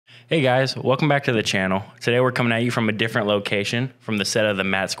Hey guys, welcome back to the channel. Today we're coming at you from a different location from the set of the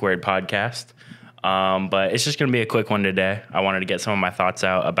Matt Squared podcast. But it's just going to be a quick one today. I wanted to get some of my thoughts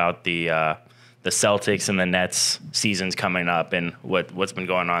out about the Celtics and the Nets seasons coming up and what's been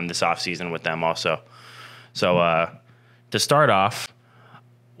going on this offseason with them also. So to start off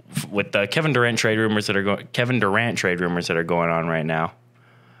with the Kevin Durant trade rumors that are going on right now.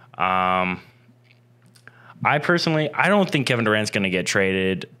 I don't think Kevin Durant's going to get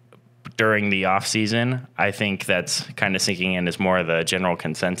traded during the offseason. I think that's kind of sinking in as more of the general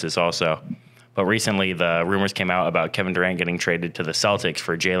consensus also. But recently the rumors came out about Kevin Durant getting traded to the Celtics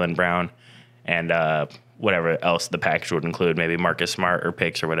for Jaylen Brown and whatever else the package would include, maybe Marcus Smart or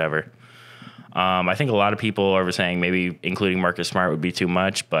picks or whatever. I think a lot of people are saying maybe including Marcus Smart would be too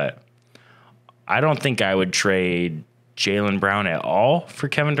much, but I don't think I would trade Jaylen Brown at all for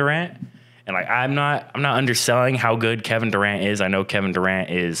Kevin Durant. And I'm not underselling how good Kevin Durant is. I know Kevin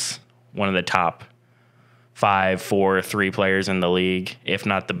Durant is one of the top 5, 4, 3 players in the league, if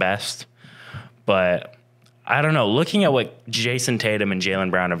not the best. But I don't know. Looking at what Jason Tatum and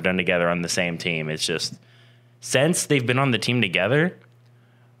Jaylen Brown have done together on the same team, it's just since they've been on the team together,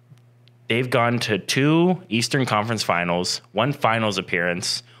 they've gone to 2 Eastern Conference Finals, 1 Finals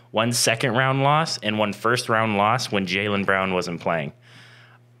appearance, 1 second-round loss, and 1 first-round loss when Jaylen Brown wasn't playing.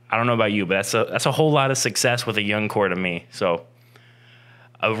 I don't know about you, but that's a whole lot of success with a young core to me. So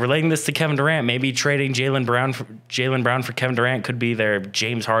relating this to Kevin Durant, maybe trading Jaylen Brown for Kevin Durant could be their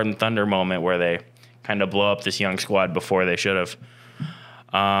James Harden Thunder moment where they kind of blow up this young squad before they should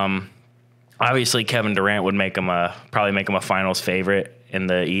have. Obviously, Kevin Durant would probably make him a finals favorite in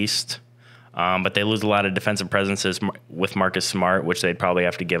the East. But they lose a lot of defensive presences with Marcus Smart, which they'd probably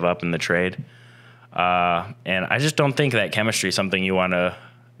have to give up in the trade. And I just don't think that chemistry is something you want to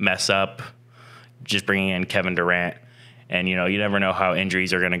mess up just bringing in Kevin Durant. And, you never know how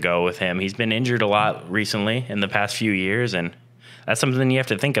injuries are going to go with him. He's been injured a lot recently in the past few years, and that's something you have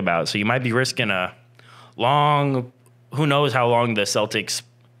to think about. So you might be risking who knows how long the Celtics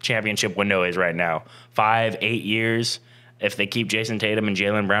championship window is right now, 5, 8 years. If they keep Jason Tatum and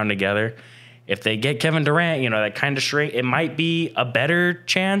Jaylen Brown together, if they get Kevin Durant, that kind of shrink, it might be a better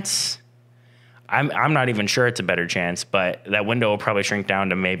chance. I'm not even sure it's a better chance, but that window will probably shrink down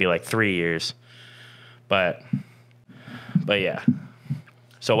to maybe like 3 years. But yeah.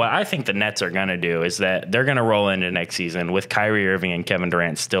 So what I think the Nets are going to do is that they're going to roll into next season with Kyrie Irving and Kevin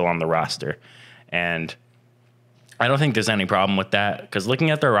Durant still on the roster. And I don't think there's any problem with that because looking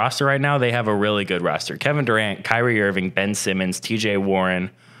at their roster right now, they have a really good roster. Kevin Durant, Kyrie Irving, Ben Simmons, TJ Warren.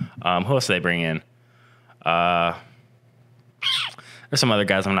 Who else do they bring in? There's some other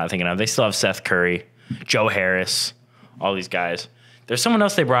guys I'm not thinking of. They still have Seth Curry, Joe Harris, all these guys. There's someone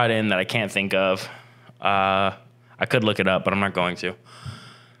else they brought in that I can't think of. I could look it up, but I'm not going to.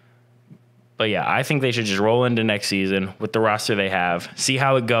 But yeah, I think they should just roll into next season with the roster they have. See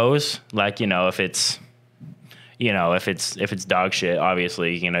how it goes. Like, if it's dog shit,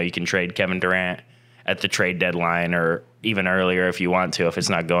 obviously, you can trade Kevin Durant at the trade deadline or even earlier if you want to, if it's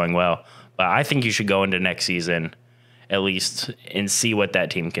not going well. But I think you should go into next season at least and see what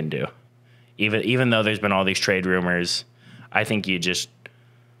that team can do. Even though there's been all these trade rumors, I think you just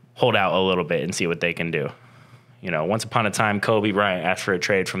hold out a little bit and see what they can do. Once upon a time, Kobe Bryant asked for a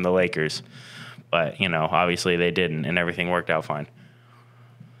trade from the Lakers, but, obviously they didn't and everything worked out fine.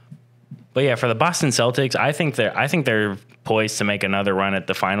 But yeah, for the Boston Celtics, I think they're poised to make another run at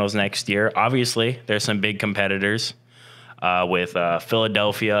the finals next year. Obviously, there's some big competitors with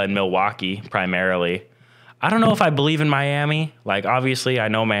Philadelphia and Milwaukee primarily. I don't know if I believe in Miami. Like, obviously, I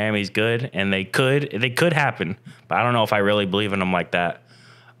know Miami's good, and they could happen, but I don't know if I really believe in them like that.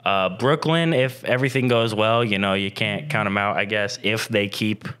 Brooklyn, if everything goes well, you can't count them out, I guess, if they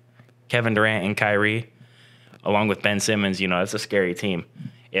keep Kevin Durant and Kyrie, along with Ben Simmons. It's a scary team.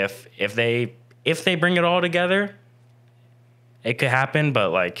 If they bring it all together, it could happen,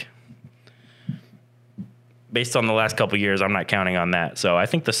 but based on the last couple of years, I'm not counting on that. So I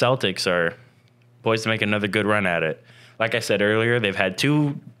think the Celtics are poised to make another good run at it. Like I said earlier, they've had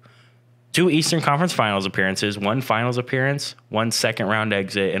two Eastern Conference Finals appearances, 1 Finals appearance, 1 second-round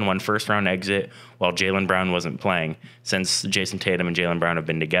exit, and 1 first-round exit while Jaylen Brown wasn't playing since Jason Tatum and Jaylen Brown have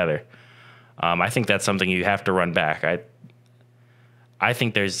been together. I think that's something you have to run back. I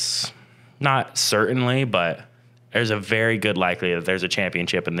think there's, not certainly, but there's a very good likelihood that there's a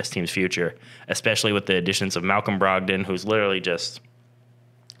championship in this team's future, especially with the additions of Malcolm Brogdon, who's literally just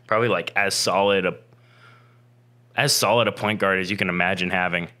probably as solid a point guard as you can imagine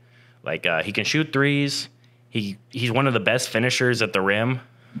having. He can shoot threes. He's one of the best finishers at the rim,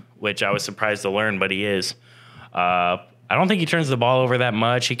 which I was surprised to learn, but he is. I I don't think he turns the ball over that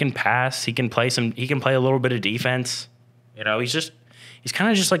much. He can pass. He can play a little bit of defense. You know, he's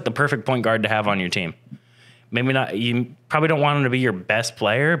kind of just like the perfect point guard to have on your team. Maybe not. You probably don't want him to be your best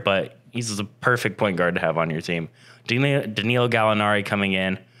player, but he's the perfect point guard to have on your team. Danilo Gallinari coming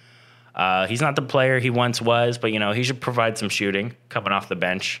in. He's not the player he once was, but, you know, he should provide some shooting coming off the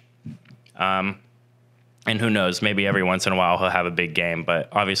bench. And who knows, maybe every once in a while he'll have a big game, but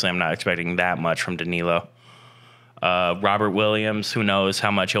obviously I'm not expecting that much from Danilo. Robert Williams, who knows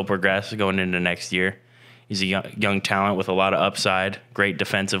how much he'll progress going into next year. He's a young talent with a lot of upside, great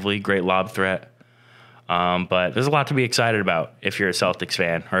defensively, great lob threat. But there's a lot to be excited about if you're a Celtics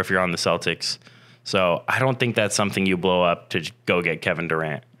fan or if you're on the Celtics. So I don't think that's something you blow up to go get Kevin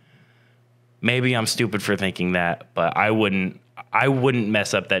Durant. Maybe I'm stupid for thinking that, but I wouldn't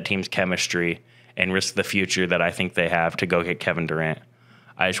mess up that team's chemistry and risk the future that I think they have to go get Kevin Durant.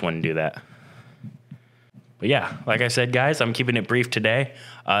 I just wouldn't do that. But yeah, like I said, guys, I'm keeping it brief today.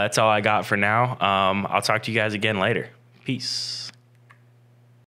 That's all I got for now. I'll talk to you guys again later. Peace.